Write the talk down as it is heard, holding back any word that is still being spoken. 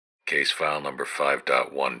Case file number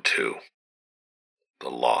 5.12. The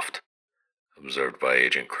Loft. Observed by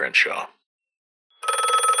Agent Crenshaw.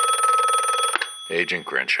 Agent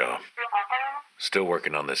Crenshaw. Still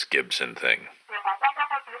working on this Gibson thing.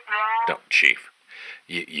 No, Chief.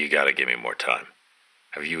 You gotta give me more time.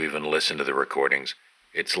 Have you even listened to the recordings?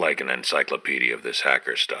 It's like an encyclopedia of this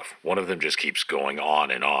hacker stuff. One of them just keeps going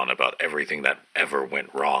on and on about everything that ever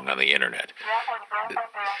went wrong on the internet.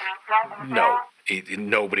 No,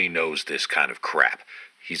 nobody knows this kind of crap.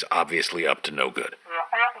 He's obviously up to no good.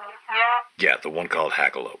 Yeah, the one called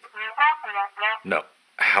L0pht. No,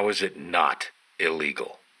 how is it not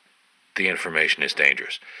illegal? The information is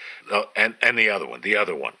dangerous. Oh, and the other one.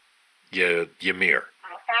 Ymir.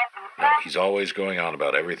 No, he's always going on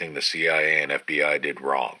about everything the CIA and FBI did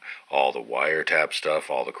wrong. All the wiretap stuff,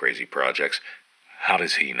 all the crazy projects. How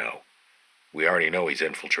does he know? We already know he's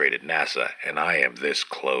infiltrated NASA, and I am this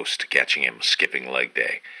close to catching him skipping leg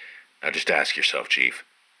day. Now just ask yourself, Chief,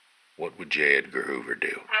 what would J. Edgar Hoover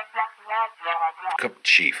do? Come,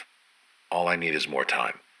 Chief, all I need is more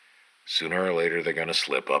time. Sooner or later they're gonna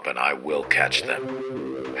slip up, and I will catch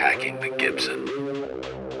them. Hacking the Gibson.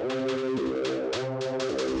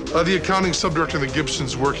 The accounting subdirector of the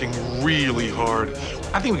Gibson's working really hard.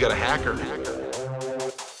 I think we got a hacker.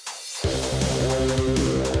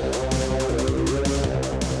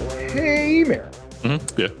 Hey, Mayor.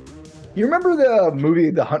 Mm-hmm. Yeah. You remember the movie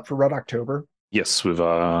The Hunt for Red October? Yes, with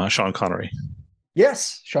Sean Connery.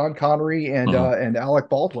 Yes, Sean Connery and Alec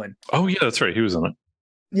Baldwin. Oh, yeah, that's right. He was in it.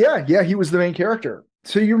 Yeah, he was the main character.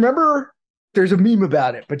 So you remember, there's a meme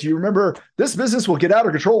about it, but do you remember this business will get out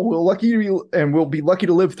of control? We'll be lucky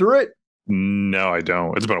to live through it. No, I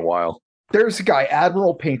don't. It's been a while. There's a guy,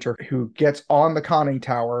 Admiral Painter, who gets on the conning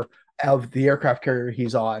tower of the aircraft carrier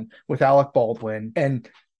he's on with Alec Baldwin and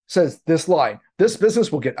says this line: "This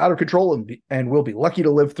business will get out of control and we'll be lucky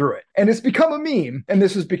to live through it." And it's become a meme. And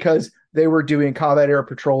this is because they were doing combat air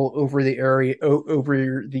patrol over the area,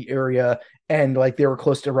 and like they were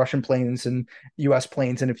close to Russian planes and U.S.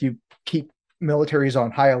 planes. And if you keep militaries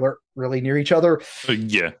on high alert really near each other,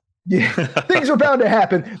 yeah, things are bound to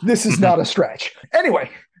happen. This is not a stretch.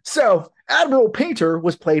 Anyway, so Admiral Painter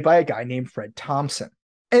was played by a guy named Fred Thompson.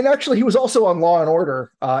 And actually, he was also on Law and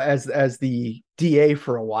Order as the DA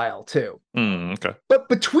for a while, too. Okay. But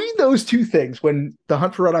between those two things, when The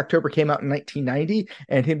Hunt for Red October came out in 1990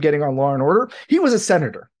 and him getting on Law and Order, he was a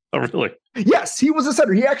senator. Oh, really? Yes, he was a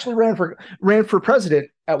senator. He actually ran for president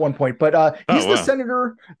at one point. But he's the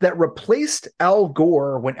senator that replaced Al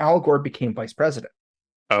Gore when Al Gore became vice president.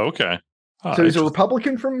 Oh, okay. So he's a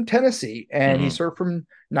Republican from Tennessee, and he served from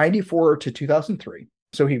 94 to 2003.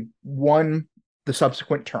 So he won the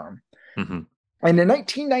subsequent term. Mm-hmm. And in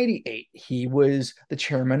 1998, he was the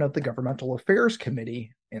chairman of the Governmental Affairs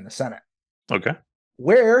Committee in the Senate. Okay.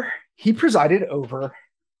 Where he presided over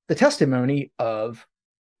the testimony of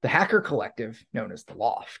the hacker collective known as the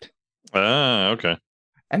L0pht. Okay.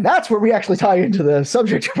 And that's where we actually tie into the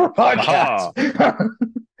subject of our podcast.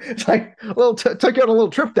 It's like took you on a little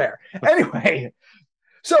trip there. Anyway,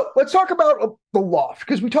 so let's talk about the L0pht,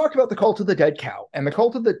 because we talked about the cult of the dead cow, and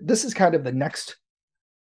this is kind of the next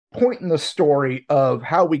point in the story of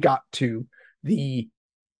how we got to the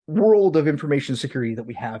world of information security that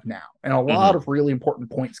we have now. And a lot of really important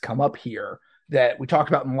points come up here that we talked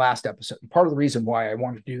about in the last episode. And part of the reason why I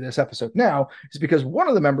wanted to do this episode now is because one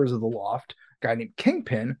of the members of the L0pht, a guy named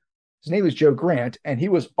Kingpin, his name is Joe Grant, and he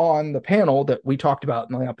was on the panel that we talked about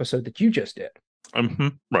in the episode that you just did.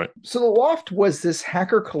 Right. So the L0pht was this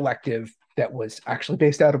hacker collective that was actually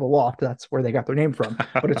based out of a loft. That's where they got their name from,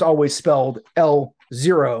 but it's always spelled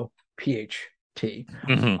L0pht.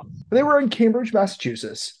 They were in Cambridge,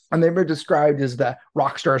 Massachusetts, and they were described as the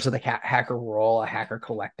rock stars of the hacker world, a hacker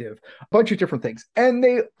collective, a bunch of different things. And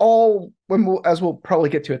they all, as we'll probably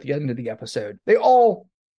get to at the end of the episode, they all,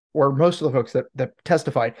 or most of the folks that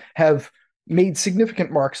testified, have made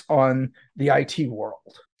significant marks on the IT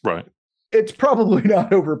world. Right. It's probably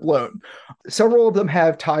not overblown. Several of them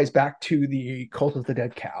have ties back to the cult of the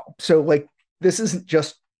dead cow. So like, this isn't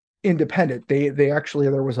just independent. They actually,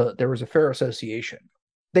 there was a fair association.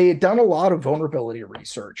 They had done a lot of vulnerability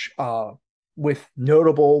research with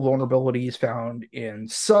notable vulnerabilities found in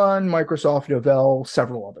Sun, Microsoft, Novell,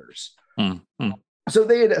 several others. So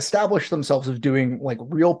they had established themselves as doing like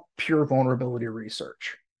real pure vulnerability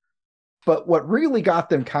research. But what really got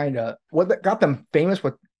them what got them famous,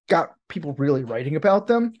 what got people really writing about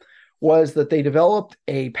them, was that they developed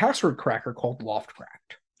a password cracker called L0pht.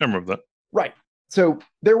 I remember that. Right. So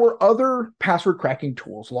there were other password cracking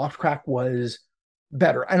tools. L0pht was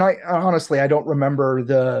better. And I honestly don't remember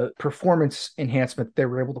the performance enhancement they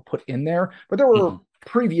were able to put in there, but there were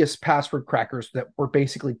previous password crackers that were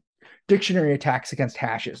basically dictionary attacks against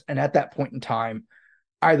hashes. And at that point in time,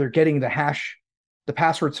 either getting the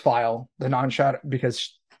passwords file, the non-shadow,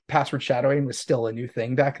 because password shadowing was still a new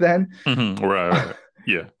thing back then. Mm-hmm. Right.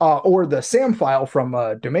 Yeah. Or the SAM file from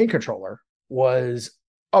a domain controller was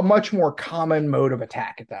a much more common mode of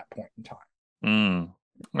attack at that point in time.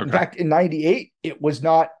 Okay. In fact, in 98, it was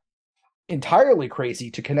not entirely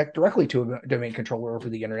crazy to connect directly to a domain controller over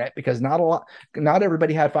the internet because not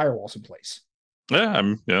everybody had firewalls in place. Yeah,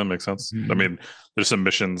 that makes sense. I mean, there's some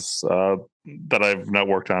missions that I've not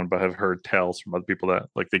worked on, but have heard tales from other people that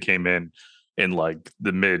like they came in like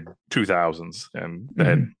the mid 2000s and they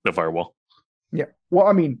had the firewall. Yeah. Well,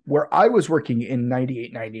 I mean, where I was working in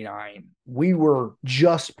 98, 99, we were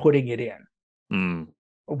just putting it in.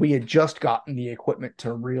 We had just gotten the equipment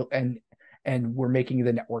to and we're making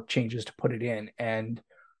the network changes to put it in. And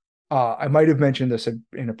I might have mentioned this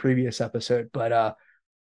in a previous episode, but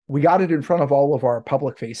we got it in front of all of our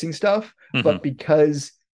public facing stuff, but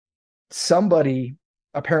because somebody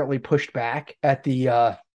apparently pushed back at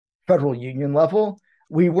the federal union level,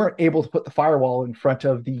 we weren't able to put the firewall in front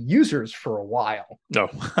of the users for a while. No.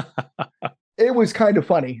 It was kind of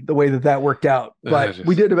funny the way that worked out, but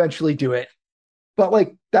we did eventually do it. But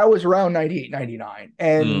like that was around 98, 99.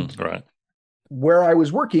 And right. Where I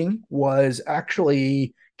was working was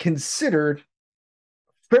actually considered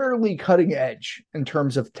fairly cutting edge in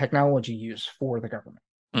terms of technology use for the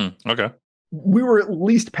government. Okay. We were at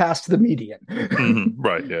least past the median.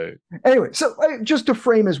 Right. Yeah. Anyway, so just to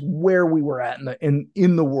frame as where we were at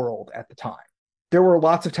in the world at the time, there were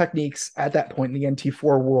lots of techniques at that point in the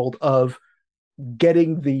NT4 world of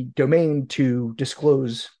getting the domain to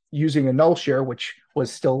disclose using a null share, which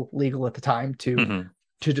was still legal at the time to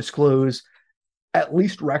disclose at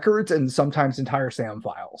least records and sometimes entire SAM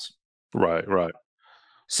files. Right.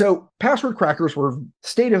 So password crackers were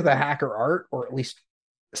state of the hacker art, or at least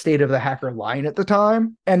state of the hacker line at the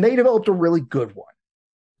time. And they developed a really good one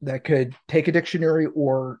that could take a dictionary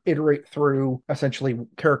or iterate through essentially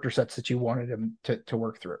character sets that you wanted them to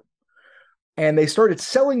work through. And they started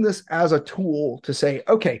selling this as a tool to say,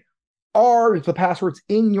 okay, are the passwords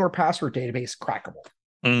in your password database crackable?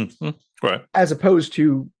 Right. As opposed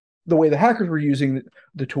to the way the hackers were using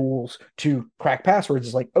the tools to crack passwords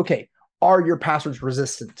is like, okay, are your passwords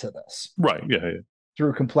resistant to this? Right. Yeah.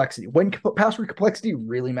 Through complexity. When password complexity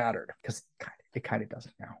really mattered, because it kind of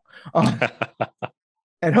doesn't now.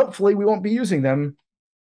 And hopefully we won't be using them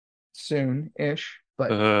soon-ish,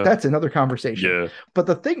 but that's another conversation. Yeah. But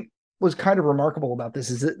the thing was kind of remarkable about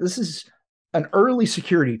this is that this is an early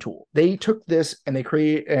security tool. They took this and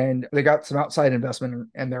they got some outside investment,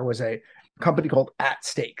 and there was a company called At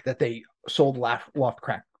Stake that they sold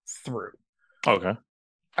L0pht through. Okay.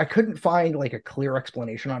 I couldn't find like a clear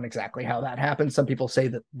explanation on exactly how that happened. Some people say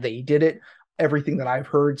that they did it. Everything that I've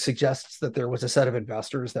heard suggests that there was a set of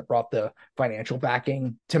investors that brought the financial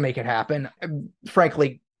backing to make it happen.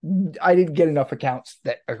 Frankly, I didn't get enough accounts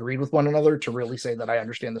that agreed with one another to really say that I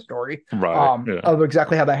understand the story of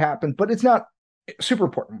exactly how that happened, but it's not super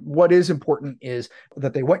important. What is important is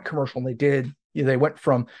that they went commercial, and they went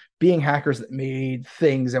from being hackers that made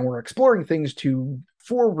things and were exploring things to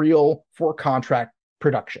for real, for contract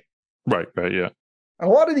production. Right, yeah. And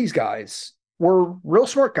a lot of these guys were real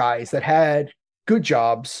smart guys that had good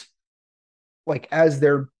jobs, like as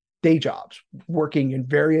their day jobs, working in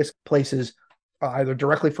various places, either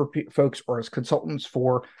directly for folks or as consultants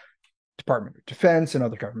for Department of Defense and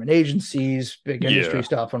other government agencies, big industry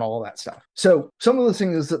stuff, and all of that stuff. So some of the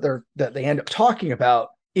things that they end up talking about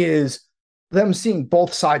is them seeing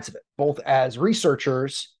both sides of it, both as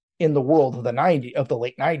researchers in the world of the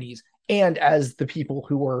late 90s, and as the people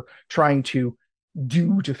who were trying to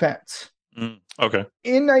do defense. Okay.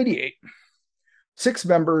 In 98, 6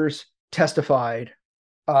 members testified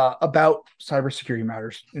about cybersecurity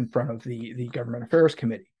matters in front of the Government Affairs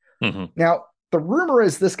Committee. Now, the rumor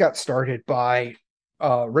is this got started by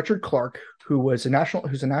Richard Clarke, who's a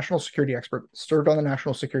national security expert, served on the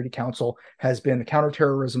National Security Council, has been the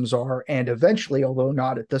counterterrorism czar, and eventually, although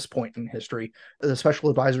not at this point in history, the special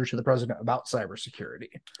advisor to the president about cybersecurity.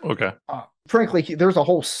 Okay. Frankly, there's a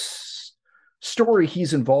whole story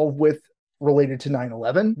he's involved with related to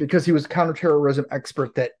 9/11 because he was a counterterrorism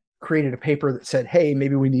expert that created a paper that said, hey,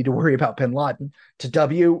 maybe we need to worry about bin Laden to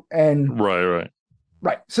W. And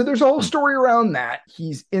Right. So there's a whole story around that.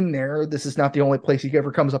 He's in there. This is not the only place he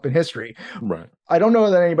ever comes up in history. Right. I don't know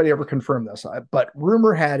that anybody ever confirmed this, but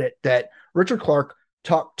rumor had it that Richard Clarke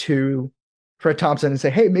talked to Fred Thompson and say,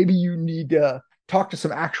 hey, maybe you need to talk to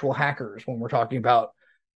some actual hackers when we're talking about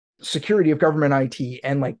security of government IT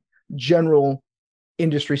and like general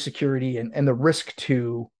industry security and the risk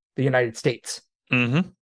to the United States. Mm-hmm.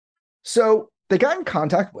 So they got in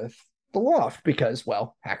contact with the L0pht because,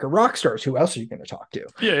 well, hacker rock stars, who else are you going to talk to?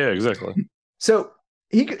 Yeah, exactly. So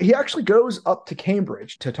he actually goes up to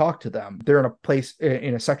Cambridge to talk to them. They're in a place,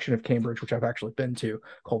 in a section of Cambridge, which I've actually been to,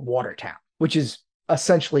 called Watertown, which is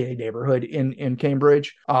essentially a neighborhood in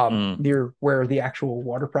Cambridge, near where the actual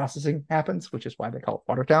water processing happens, which is why they call it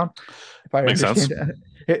Watertown. If I Makes understand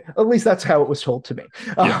it, at least that's how it was told to me.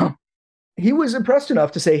 Yeah. He was impressed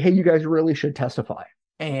enough to say, hey, you guys really should testify.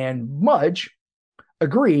 And Mudge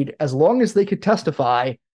agreed, as long as they could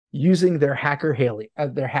testify using their hacker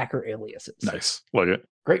aliases. Nice. Like it.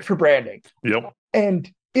 Great for branding. Yep. And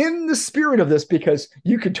in the spirit of this, because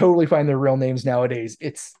you could totally find their real names nowadays,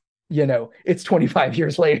 it's 25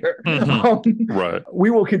 years later. Right. We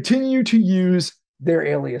will continue to use their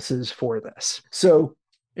aliases for this. So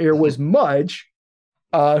there was Mudge,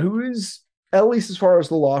 who is, at least as far as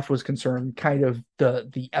the L0pht was concerned, kind of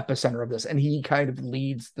the epicenter of this, and he kind of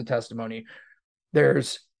leads the testimony.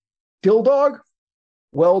 There's Dilldog,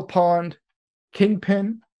 Weld Pond,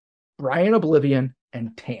 Kingpin, Brian Oblivion,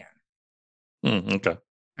 and Tan. Okay.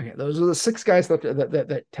 Okay, those are the 6 guys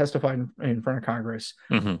that testified in front of Congress.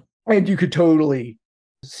 Mm-hmm. And you could totally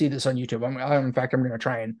see this on YouTube. In fact, I'm going to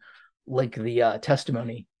try and link the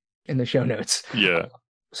testimony in the show notes. Yeah.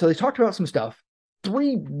 So they talked about some stuff.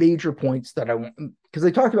 3 major points that I want, because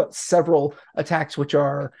they talked about several attacks which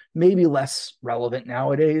are maybe less relevant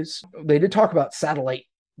nowadays. They did talk about satellite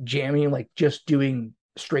jamming, like just doing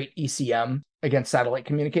straight ECM against satellite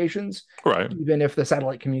communications. Right. Even if the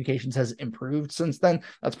satellite communications has improved since then,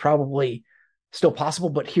 that's probably still possible.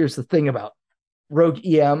 But here's the thing about rogue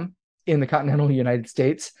EM in the continental United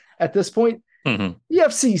States at this point. Mm-hmm. The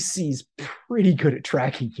FCC's pretty good at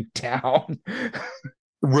tracking you down.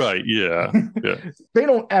 Right. Yeah. Yeah. They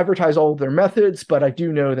don't advertise all of their methods, but I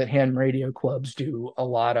do know that ham radio clubs do a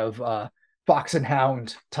lot of fox and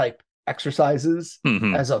hound type exercises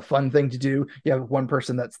as a fun thing to do. You have one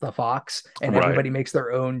person that's the fox, and everybody makes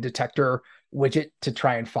their own detector widget to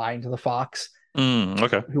try and find the fox.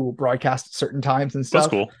 Okay. Who will broadcast at certain times and stuff.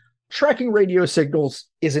 That's cool. Tracking radio signals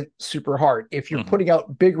isn't super hard. If you're putting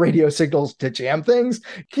out big radio signals to jam things,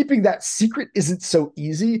 keeping that secret isn't so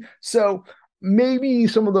easy. So maybe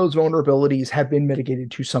some of those vulnerabilities have been mitigated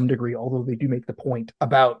to some degree, although they do make the point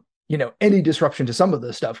about, any disruption to some of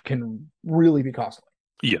this stuff can really be costly.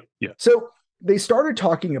 Yeah. Yeah. So they started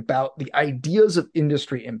talking about the ideas of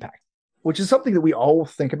industry impact, which is something that we all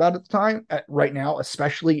think about at the time, right now,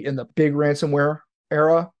 especially in the big ransomware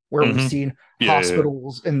era, where we've seen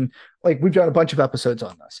hospitals and we've done a bunch of episodes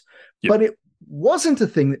on this. But it wasn't a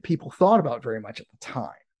thing that people thought about very much at the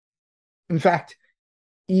time. In fact,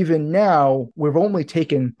 even now, we've only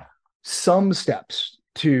taken some steps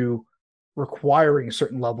to requiring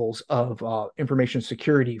certain levels of information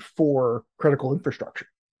security for critical infrastructure.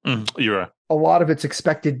 You're right. A lot of it's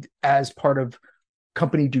expected as part of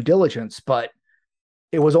company due diligence, but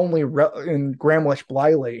it was only in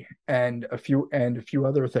Gramlich-Bliley and a few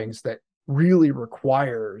other things that really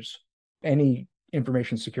requires any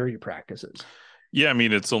information security practices. Yeah, I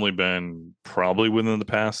mean, it's only been probably within the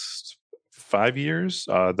past 5 years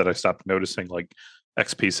that I stopped noticing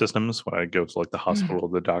XP systems when I go to the hospital or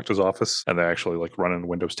the doctor's office, and they actually run in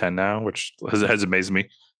Windows 10 now, which has amazed me.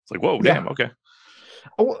 It's whoa, damn, okay.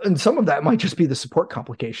 Oh, and some of that might just be the support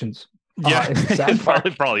complications. Yeah,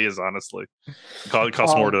 it probably is, honestly. It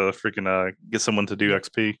costs more to freaking get someone to do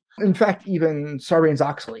XP. In fact, even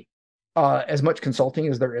Sarbanes-Oxley, as much consulting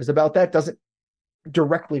as there is about that, doesn't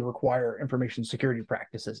directly require information security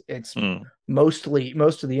practices. It's most of the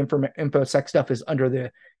InfoSec stuff is under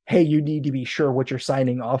the, hey, you need to be sure what you're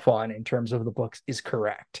signing off on in terms of the books is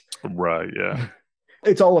correct. Right, yeah.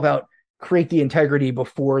 It's all about create the integrity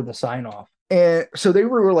before the sign off. And so they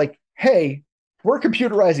were like, hey, we're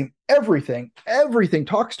computerizing everything. Everything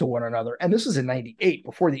talks to one another. And this is in 98,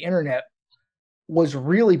 before the internet was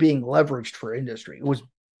really being leveraged for industry.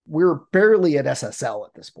 We're barely at SSL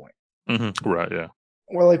at this point. Right, yeah.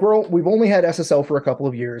 Well, we've only had SSL for a couple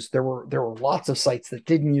of years. There were lots of sites that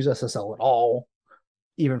didn't use SSL at all,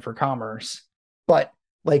 even for commerce. But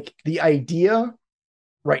the idea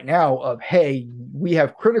right now of, hey, we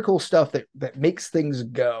have critical stuff that makes things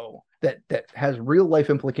go, that has real life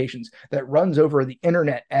implications, that runs over the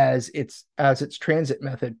internet as its transit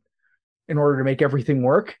method in order to make everything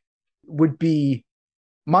work, would be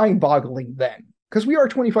mind-boggling then, because we are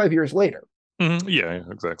 25 years later. Yeah,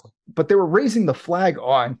 exactly. But they were raising the flag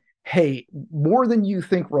on, hey, more than you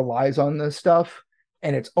think relies on this stuff,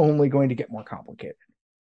 and it's only going to get more complicated.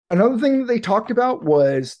 Another thing that they talked about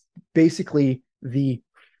was basically the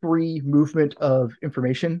free movement of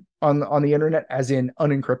information on the internet, as in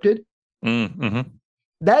unencrypted. Mm-hmm.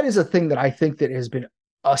 That is a thing that I think that has been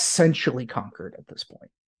essentially conquered at this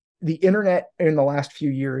point. The internet in the last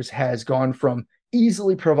few years has gone from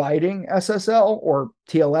easily providing SSL or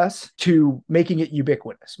TLS to making it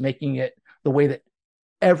ubiquitous, making it the way that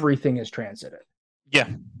everything is transited. Yeah.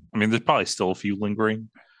 I mean, there's probably still a few lingering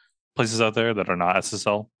places out there that are not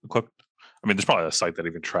SSL equipped. I mean, there's probably a site that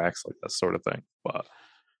even tracks like that sort of thing. But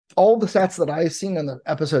all the stats that I've seen in the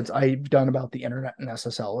episodes I've done about the internet and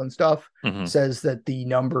SSL and stuff says that the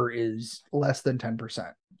number is less than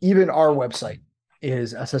 10%. Even our website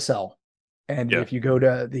is SSL. And if you go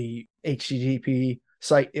to the HTTP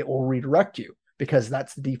site, it will redirect you because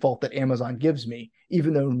that's the default that Amazon gives me,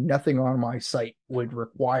 even though nothing on my site would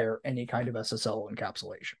require any kind of SSL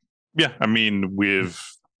encapsulation. Yeah. I mean, with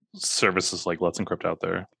services like Let's Encrypt out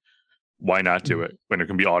there, why not do it when it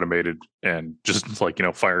can be automated and just like,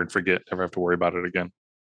 fire and forget, never have to worry about it again?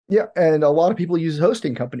 Yeah. And a lot of people use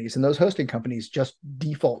hosting companies, and those hosting companies just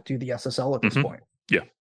default to the SSL at this point. Yeah.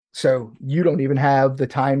 So you don't even have the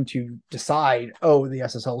time to decide, oh, the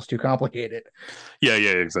SSL is too complicated. Yeah,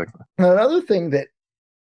 exactly. Another thing that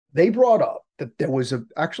they brought up that there was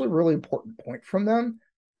actually a really important point from them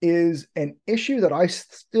is an issue that I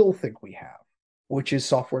still think we have, which is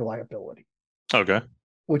software liability. Okay.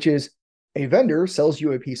 Which is a vendor sells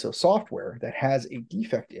you a piece of software that has a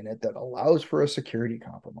defect in it that allows for a security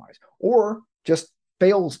compromise or just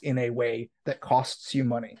fails in a way that costs you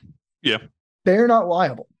money. Yeah. They're not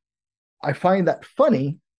liable. I find that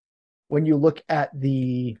funny when you look at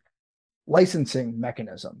the licensing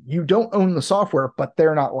mechanism. You don't own the software, but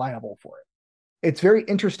they're not liable for it. It's very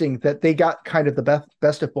interesting that they got kind of the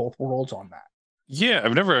best of both worlds on that. Yeah,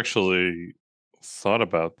 I've never actually thought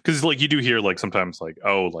about, because like you do hear like sometimes like,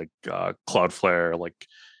 oh, like Cloudflare, like,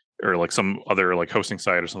 or like some other like hosting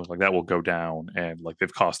site or something like that will go down and like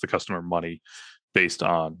they've cost the customer money based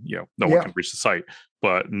on, no one can reach the site,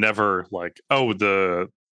 but never like, oh, the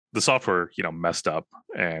software, messed up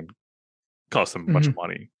and cost them a bunch of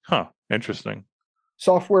money. Huh. Interesting.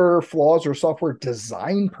 Software flaws or software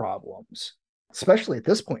design problems, especially at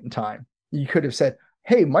this point in time, you could have said,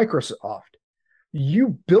 hey, Microsoft,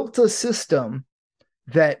 you built a system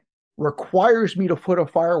that requires me to put a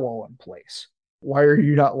firewall in place. Why are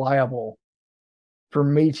you not liable for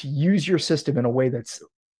me to use your system in a way that's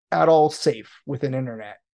at all safe with an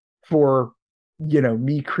internet for,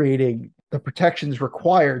 me creating the protections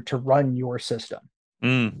required to run your system?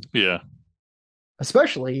 Yeah.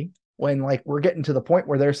 Especially when like we're getting to the point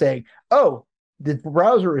where they're saying, oh, the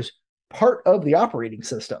browser is part of the operating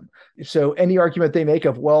system. So any argument they make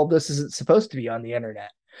of, well, this isn't supposed to be on the internet,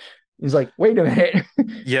 is like, wait a minute.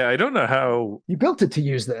 Yeah, I don't know how you built it to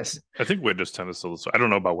use this. I think Windows 10 is still this. I don't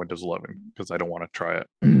know about Windows 11 because I don't want to try it.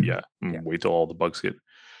 Wait till all the bugs get,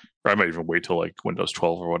 or I might even wait till like Windows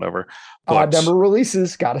 12 or whatever. Odd number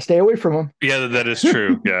releases, got to stay away from them. Yeah, that is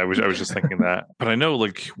true. Yeah, I was just thinking that. But I know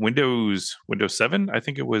like Windows 7, I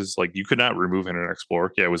think it was like you could not remove Internet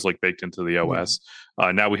Explorer. Yeah, it was like baked into the OS.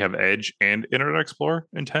 Now we have Edge and Internet Explorer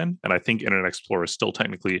in 10, and I think Internet Explorer is still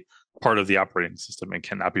technically part of the operating system and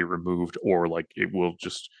cannot be removed, or like it will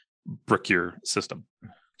just brick your system.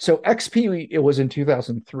 So XP, it was in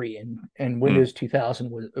 2003, and Windows 2000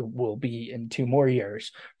 will be in 2 more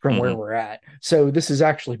years from where we're at. So this is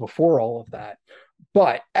actually before all of that.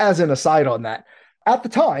 But as an aside on that, at the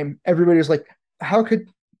time, everybody was like, how could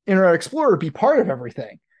Internet Explorer be part of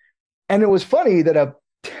everything? And it was funny that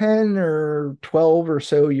 10 or 12 or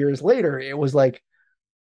so years later, it was like,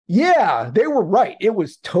 yeah, they were right. It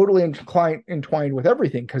was totally entwined with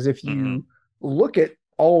everything. Because if you look at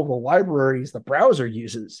all the libraries the browser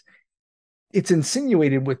uses, it's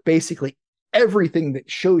insinuated with basically everything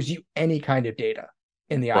that shows you any kind of data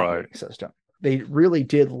in the operating system. They really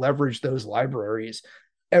did leverage those libraries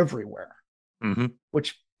everywhere,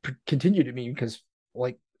 which continued to mean because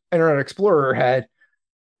like Internet Explorer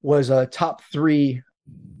was a top 3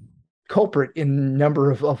 culprit in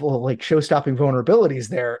number of like show-stopping vulnerabilities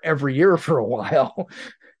there every year for a while.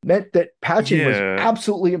 Meant that patching was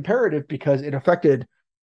absolutely imperative because it affected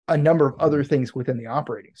a number of other things within the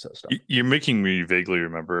operating system. You're making me vaguely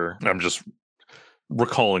remember. I'm just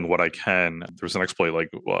recalling what I can. There was an exploit like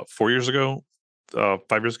 4 years ago, 5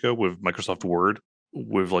 years ago with Microsoft Word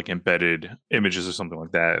with like embedded images or something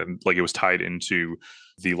like that. And like it was tied into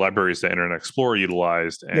the libraries that Internet Explorer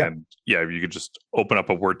utilized. And you could just open up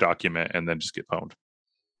a Word document and then just get pwned.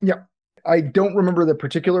 Yeah. I don't remember the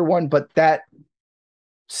particular one, but that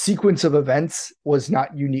sequence of events was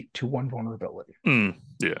not unique to one vulnerability.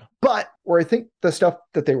 Yeah. But where I think the stuff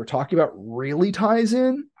that they were talking about really ties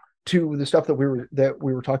in to the stuff that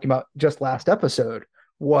we were talking about just last episode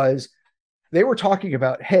was they were talking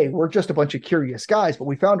about, hey, we're just a bunch of curious guys, but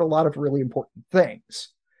we found a lot of really important things.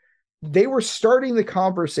 They were starting the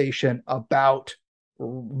conversation about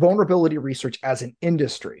vulnerability research as an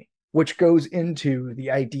industry, which goes into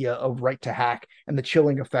the idea of right to hack and the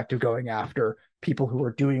chilling effect of going after people who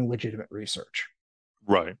are doing legitimate research.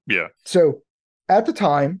 Right. Yeah. So at the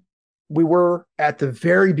time, we were at the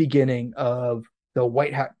very beginning of the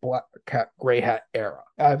white hat, black hat, gray hat era.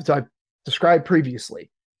 As I've described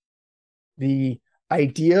previously, the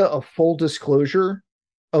idea of full disclosure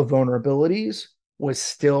of vulnerabilities was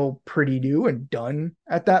still pretty new and done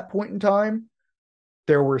at that point in time.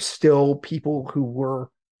 There were still people who were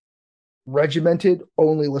regimented,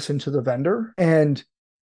 only listen to the vendor. And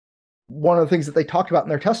one of the things that they talked about in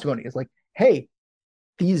their testimony is like, hey,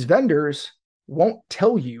 these vendors won't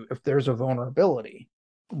tell you if there's a vulnerability.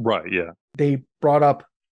 Right. Yeah. They brought up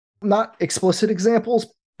not explicit examples,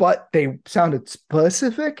 but they sounded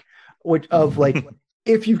specific, which of like,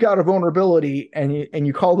 if you've got a vulnerability and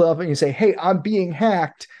you call them up and you say, hey, I'm being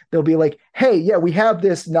hacked, they'll be like, hey, yeah, we have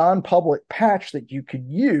this non-public patch that you could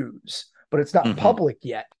use, but it's not public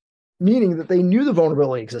yet. Meaning that they knew the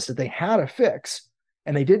vulnerability existed. They had a fix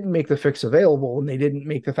and they didn't make the fix available, and they didn't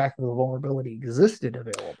make the fact that the vulnerability existed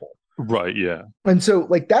available. Right. Yeah. And so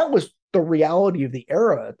like that was the reality of the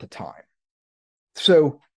era at the time.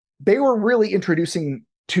 So they were really introducing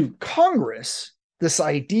to Congress this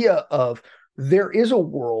idea of there is a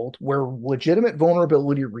world where legitimate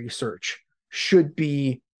vulnerability research should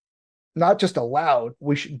be not just allowed,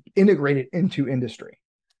 we should integrate it into industry.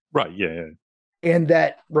 Right. Yeah. Yeah. And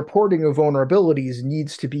that reporting of vulnerabilities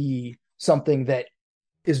needs to be something that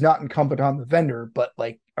is not incumbent on the vendor, but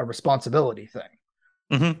like a responsibility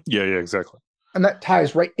thing. Yeah. Yeah. Exactly. And that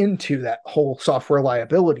ties right into that whole software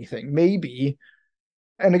liability thing. Maybe,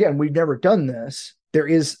 and again, we've never done this. There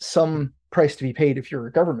is some price to be paid if you're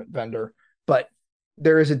a government vendor, but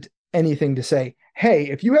there isn't anything to say, hey,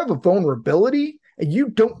 if you have a vulnerability and you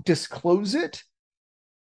don't disclose it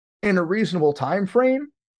in a reasonable time frame,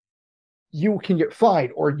 you can get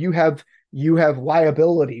fined, or you have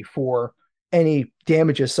liability for any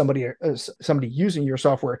damages somebody using your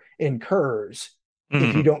software incurs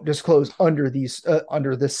if you don't disclose under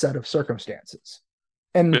this set of circumstances.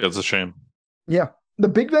 And yeah, it's a shame. Yeah, the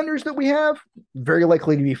big vendors that we have, very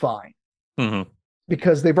likely to be fine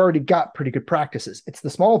because they've already got pretty good practices. It's the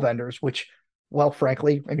small vendors, which, well,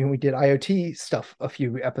 frankly, I mean, we did IoT stuff a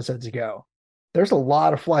few episodes ago. There's a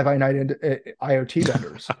lot of fly-by-night IoT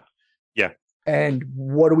vendors. Yeah. And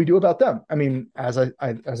what do we do about them? I mean, as I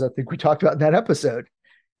think we talked about in that episode,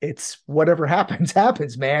 it's whatever happens,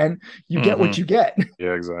 man. You get what you get.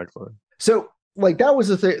 Yeah, exactly. So like that was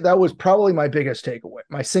the thing. That was probably my biggest takeaway.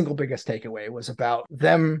 My single biggest takeaway was about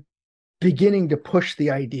them beginning to push the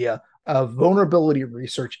idea of vulnerability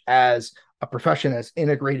research as a profession as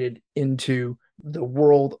integrated into the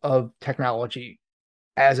world of technology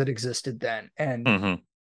as it existed then. And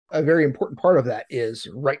a very important part of that is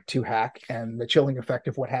right to hack and the chilling effect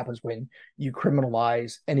of what happens when you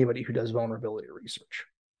criminalize anybody who does vulnerability research.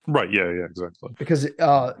 Right. Yeah. Yeah. Exactly. Because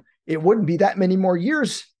it wouldn't be that many more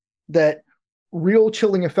years that real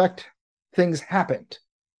chilling effect things happened.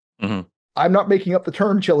 I'm not making up the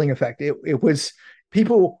term chilling effect. It was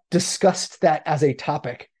people discussed that as a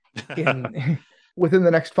topic within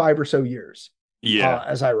the next 5 or so years. Yeah.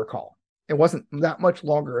 As I recall, it wasn't that much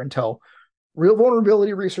longer until real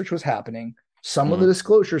vulnerability research was happening, some of the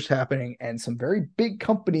disclosures happening, and some very big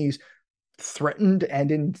companies threatened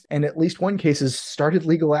and in at least one cases started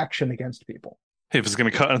legal action against people. Hey, if it's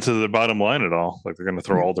going to cut into the bottom line at all, like they're going to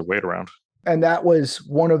throw all their weight around. And that was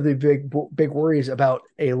one of the big worries about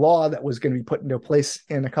a law that was going to be put into place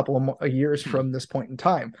in a couple of years from this point in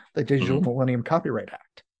time, the Digital Millennium Copyright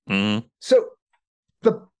Act. So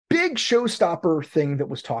the big showstopper thing that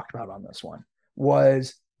was talked about on this one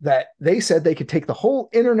was that they said they could take the whole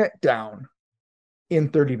internet down in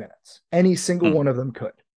 30 minutes. Any single one of them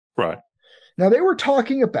could. Right. Now, they were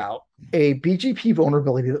talking about a BGP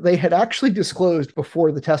vulnerability that they had actually disclosed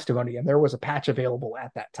before the testimony, and there was a patch available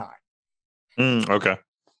at that time. Okay.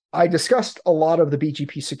 I discussed a lot of the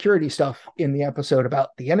BGP security stuff in the episode about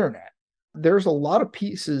the internet. There's a lot of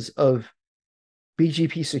pieces of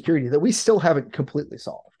BGP security that we still haven't completely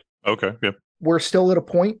solved. Okay. Yep. We're still at a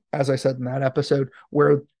point, as I said in that episode,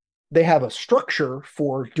 where they have a structure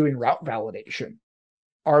for doing route validation.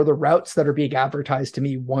 Are the routes that are being advertised to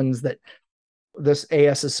me ones that this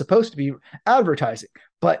AS is supposed to be advertising?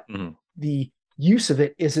 But the use of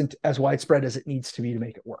it isn't as widespread as it needs to be to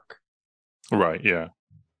make it work. Right. Yeah.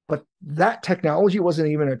 but that technology wasn't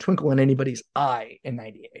even a twinkle in anybody's eye in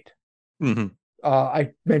 98. Mm-hmm.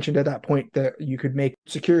 I mentioned at that point that you could make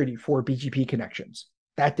security for BGP connections.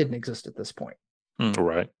 That didn't exist at this point.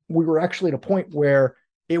 Right. We were actually at a point where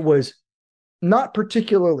it was not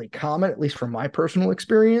particularly common, at least from my personal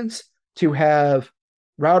experience, to have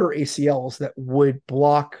router ACLs that would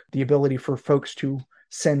block the ability for folks to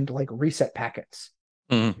send like reset packets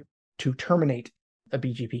to terminate a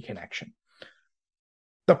BGP connection.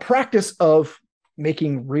 The practice of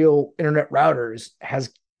making real internet routers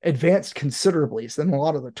has advanced considerably. So then a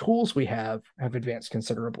lot of the tools we have advanced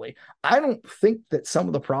considerably. I don't think that some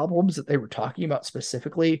of the problems that they were talking about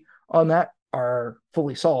specifically on that are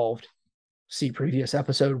fully solved. See previous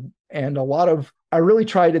episode. And I really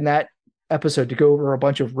tried in that episode to go over a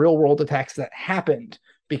bunch of real world attacks that happened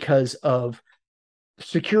because of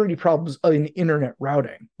security problems in internet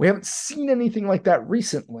routing. We haven't seen anything like that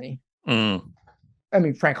recently. I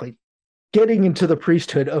mean, frankly, getting into the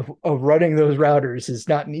priesthood of running those routers is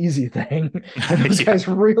not an easy thing. And those guys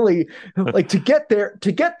really like to get there,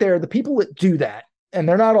 the people that do that, and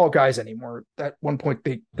they're not all guys anymore. At one point,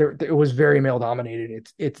 it was very male dominated.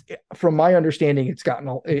 It's from my understanding, it's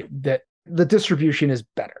gotten that the distribution is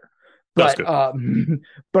better, but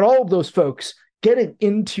but all of those folks getting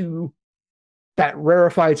into that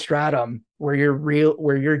rarefied stratum where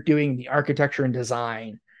you're doing the architecture and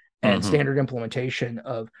design and standard implementation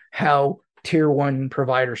of how tier one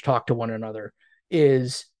providers talk to one another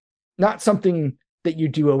is not something that you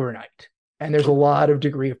do overnight. And there's a lot of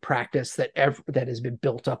degree of practice that has been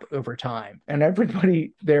built up over time. And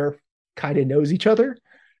everybody there kind of knows each other.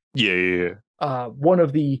 Yeah. One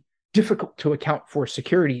of the difficult to account for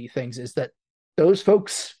security things is that those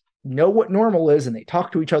folks know what normal is and they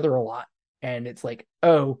talk to each other a lot. And it's like,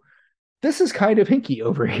 oh, this is kind of hinky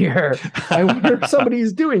over here. I wonder if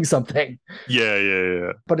somebody's doing something.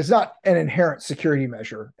 Yeah. But it's not an inherent security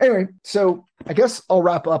measure. Anyway, so I guess I'll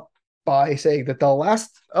wrap up by saying that the last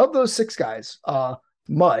of those 6 guys,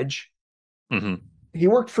 Mudge, he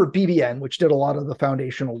worked for BBN, which did a lot of the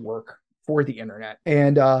foundational work for the internet.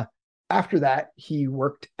 And after that, he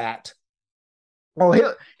worked at,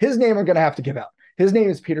 his name I'm going to have to give out. His name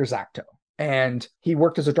is Peter Zacto. And he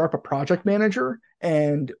worked as a DARPA project manager.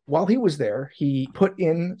 And while he was there, he put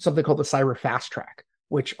in something called the Cyber Fast Track,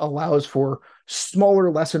 which allows for smaller,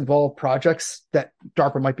 less involved projects that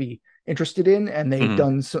DARPA might be interested in. And they've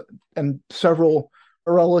done several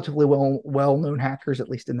relatively well-known hackers, at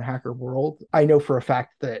least in the hacker world. I know for a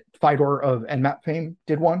fact that Fidor of Nmap fame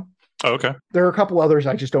did one. Oh, okay. There are a couple others,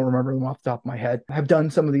 I just don't remember them off the top of my head, have done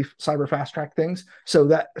some of these Cyber Fast Track things. So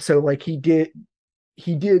like he did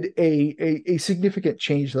a significant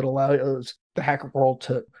change that allows the hacker world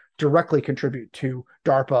to directly contribute to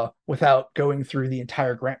DARPA without going through the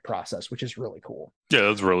entire grant process, which is really cool. Yeah,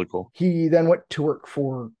 that's really cool. He then went to work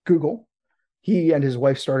for Google. He and his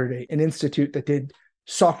wife started an institute that did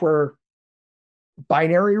software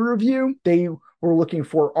binary review. They were looking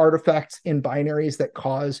for artifacts in binaries that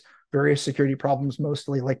cause various security problems,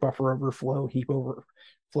 mostly like buffer overflow, heap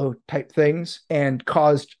overflow type things, and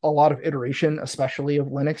caused a lot of iteration, especially of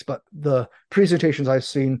Linux. But the presentations I've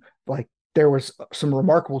seen, like there was some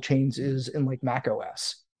remarkable changes in like Mac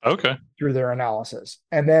OS. Okay. Through their analysis.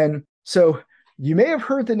 And then, so you may have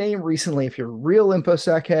heard the name recently if you're a real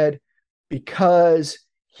InfoSec head, because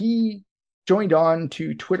he joined on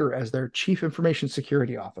to Twitter as their chief information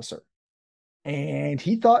security officer. And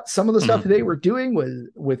he thought some of the stuff they were doing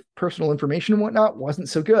with personal information and whatnot wasn't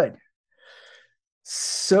so good.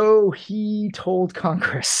 So he told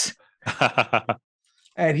Congress.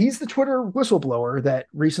 And he's the Twitter whistleblower that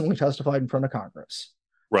recently testified in front of Congress.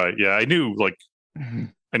 Right. Yeah, I knew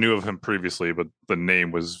I knew of him previously, but the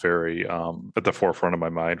name was very at the forefront of my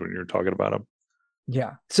mind when you were talking about him.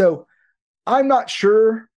 Yeah. So I'm not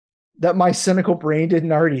sure that my cynical brain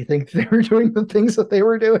didn't already think they were doing the things that they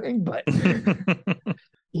were doing, but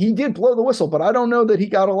he did blow the whistle, but I don't know that he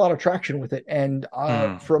got a lot of traction with it. And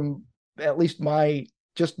from at least my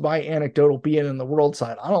anecdotal being in the world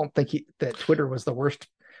side, I don't think that Twitter was the worst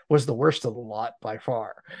of the lot by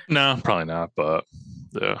far. No, probably not, but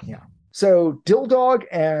yeah. So Dilldog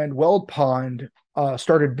and Weld Pond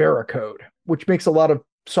started Veracode, which makes a lot of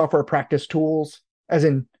software practice tools, as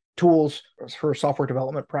in tools for software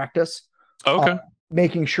development practice. Okay.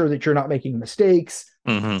 Making sure that you're not making mistakes,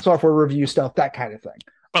 software review stuff, that kind of thing.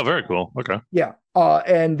 Oh, very cool. Okay. Yeah.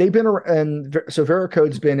 And they've been, and so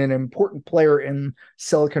Veracode's been an important player in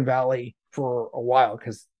Silicon Valley for a while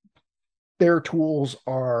because their tools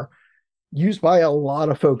are used by a lot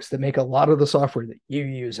of folks that make a lot of the software that you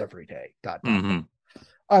use every day.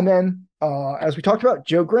 And then, as we talked about,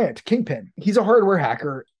 Joe Grant, Kingpin. He's a hardware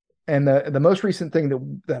hacker, and the most recent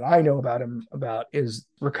thing that I know about him is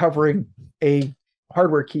recovering a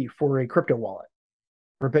hardware key for a crypto wallet,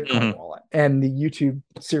 for a Bitcoin wallet, and the YouTube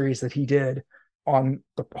series that he did on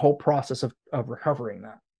the whole process of recovering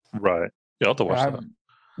that. Right. Yeah, I'll have to watch that.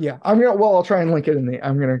 Yeah, I'll try and link it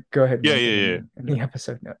I'm gonna go ahead and link it in the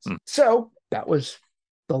episode notes. So that was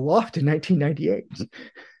the Loft in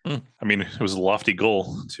 1998. I mean, it was a lofty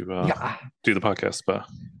goal to do the podcast, but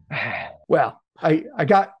well, I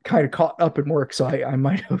got kind of caught up in work, so I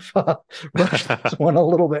might have rushed this one a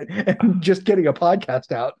little bit, and just getting a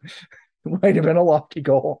podcast out might have been a lofty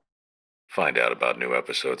goal. Find out about new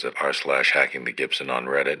episodes at r/hackingthegibson on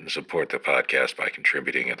Reddit and support the podcast by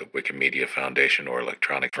contributing at the Wikimedia Foundation or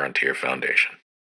Electronic Frontier Foundation.